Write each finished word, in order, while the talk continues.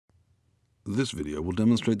This video will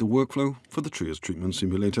demonstrate the workflow for the TRIOS treatment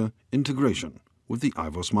simulator integration with the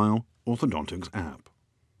IvoSmile Orthodontics app.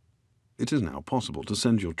 It is now possible to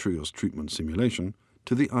send your TRIOS treatment simulation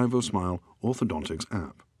to the IvoSmile Orthodontics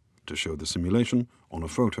app to show the simulation on a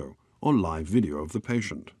photo or live video of the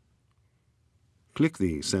patient. Click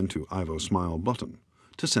the Send to IvoSmile button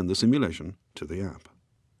to send the simulation to the app.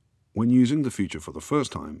 When using the feature for the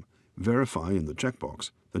first time, verify in the checkbox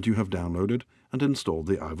that you have downloaded and installed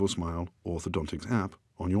the IvoSmile Orthodontics app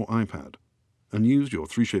on your iPad, and use your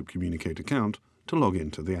 3Shape Communicate account to log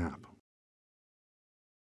into the app.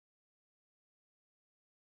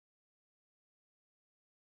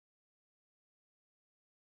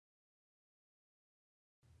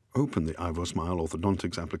 Open the IvoSmile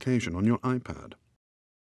Orthodontics application on your iPad.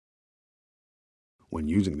 When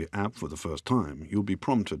using the app for the first time, you'll be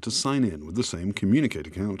prompted to sign in with the same Communicate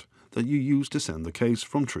account that you used to send the case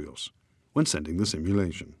from TRIOS when sending the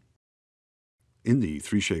simulation. In the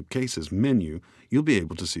 3Shape Cases menu, you'll be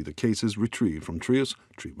able to see the cases retrieved from TRIOS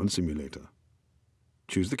Treatment Simulator.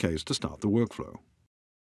 Choose the case to start the workflow.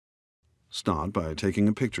 Start by taking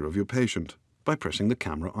a picture of your patient by pressing the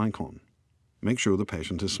camera icon. Make sure the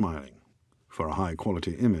patient is smiling. For a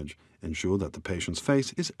high-quality image, ensure that the patient's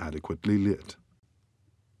face is adequately lit.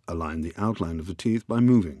 Align the outline of the teeth by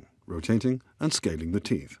moving, rotating, and scaling the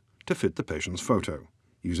teeth to fit the patient's photo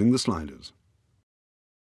using the sliders.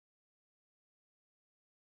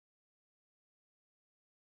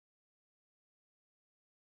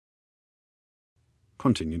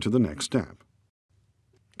 Continue to the next step.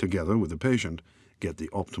 Together with the patient, get the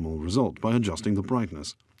optimal result by adjusting the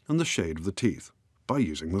brightness and the shade of the teeth by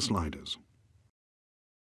using the sliders.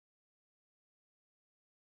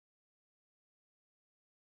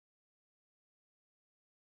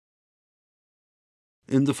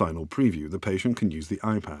 In the final preview, the patient can use the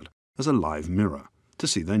iPad as a live mirror to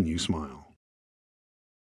see their new smile.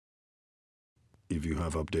 If you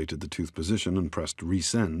have updated the tooth position and pressed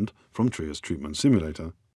Resend from TRIOS Treatment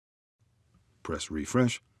Simulator, press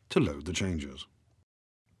Refresh to load the changes.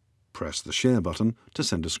 Press the Share button to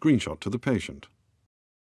send a screenshot to the patient.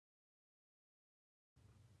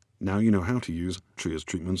 Now you know how to use TRIOS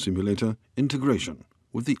Treatment Simulator integration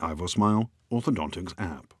with the IvoSmile Orthodontics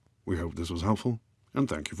app. We hope this was helpful, and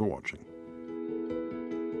thank you for watching.